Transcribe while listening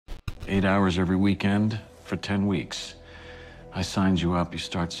8 hours every weekend for 10 weeks. I signed you up. You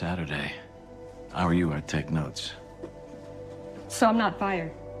start Saturday. How are you? I'd take notes. So I'm not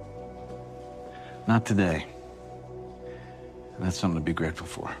fired? Not today. And that's something to be grateful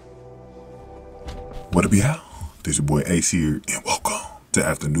for. What up, y'all? This your boy Ace here, and welcome to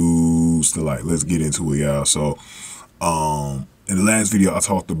Afternoons Delight. Let's get into it, y'all. So, in the last video, I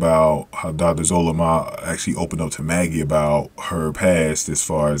talked about how Dr. Zola actually opened up to Maggie about her past, as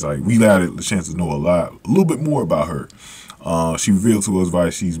far as like we got a chance to know a little bit more about her. She revealed to us why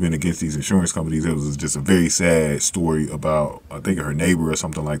she's been against these insurance companies. It was just a very sad story about, I think, her neighbor or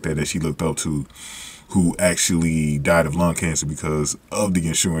something like that she looked up to, who actually died of lung cancer because of the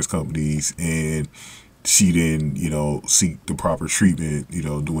insurance companies, and she didn't, seek the proper treatment,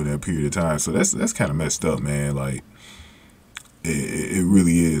 during that period of time. So that's kind of messed up, man. Like, it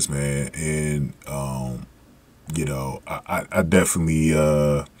really is, man. And, I definitely,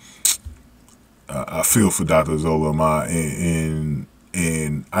 I feel for Dr. Zola,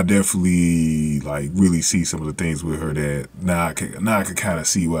 and I definitely really see some of the things with her that now I can kind of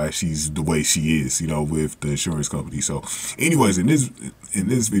see why she's the way she is, with the insurance company. So, anyways, in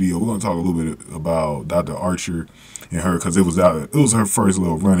this video, we're gonna talk a little bit about Dr. Archer and her, because it was her first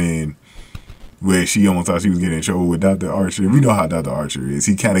little run-in where she almost thought she was getting in trouble with Dr. Archer. We know how Dr. Archer is.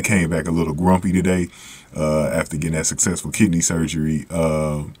 He kind of came back a little grumpy today after getting that successful kidney surgery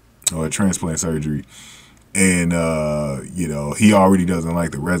or transplant surgery. And, he already doesn't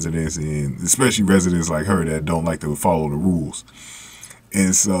like the residents, and especially residents like her that don't like to follow the rules.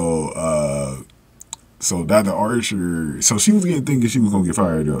 And so Dr. Archer, so she was thinking she was going to get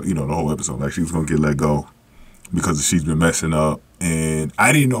fired, the whole episode. Like, she was going to get let go because she's been messing up. And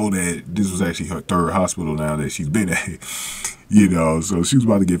I didn't know that this was actually her third hospital now that she's been at, so she was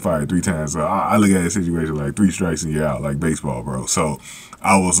about to get fired 3 times. So I look at the situation like 3 strikes and you're out, like baseball, bro. So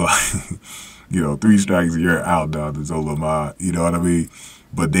I was like, 3 strikes and you're out, Dr. Zola, you know what I mean?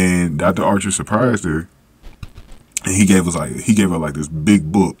 But then Dr. Archer surprised her, and he gave her like this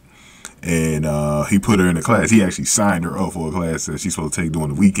big book, and he put her in a class. He actually signed her up for a class that she's supposed to take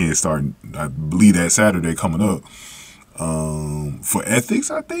during the weekend, starting, I believe, that Saturday coming up. For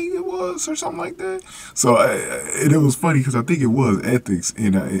ethics, I think it was, or something like that. So and it was funny because I think it was ethics,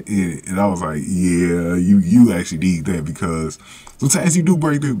 and I was like, yeah, you actually need that, because sometimes you do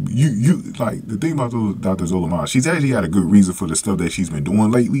break the like the thing about Dr. Zola, she's actually got a good reason for the stuff that she's been doing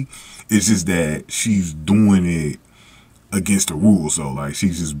lately. It's just that she's doing it against the rules. So like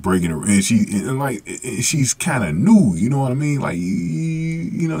she's just breaking her, and she's kind of new. You know what I mean? Like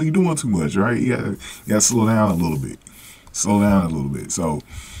you're doing too much, right? You gotta slow down a little bit. Slow down a little bit. So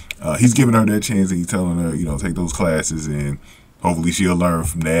he's giving her that chance, and he's telling her, take those classes, and hopefully she'll learn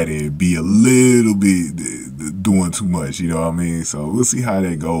from that and be a little bit doing too much. You know what I mean? So we'll see how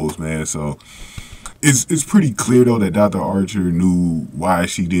that goes, man. So it's pretty clear though that Dr. Archer knew why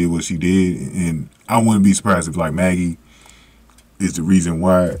she did what she did, and I wouldn't be surprised if like Maggie is the reason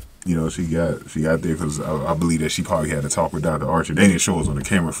why she got there, because I believe that she probably had to talk with Dr. Archer. They didn't show us on the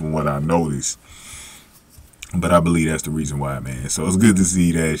camera from what I noticed, but I believe that's the reason why, man. So it's good to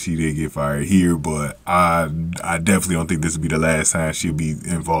see that she did get fired here, but I definitely don't think this will be the last time she'll be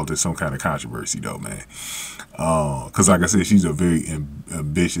involved in some kind of controversy, though, man. Because like I said, she's a very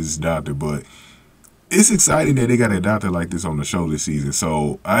ambitious doctor, but it's exciting that they got a doctor like this on the show this season.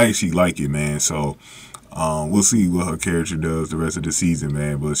 So I actually like it, man. So we'll see what her character does the rest of the season,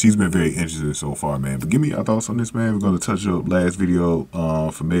 man. But she's been very interesting so far, man. But give me your thoughts on this, man. We're going to touch up last video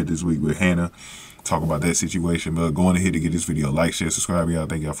from Ed this week with Hannah. Talk about that situation. But going ahead to get this video like, share, subscribe, y'all.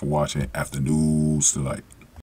 Thank y'all for watching Afternoons Delight.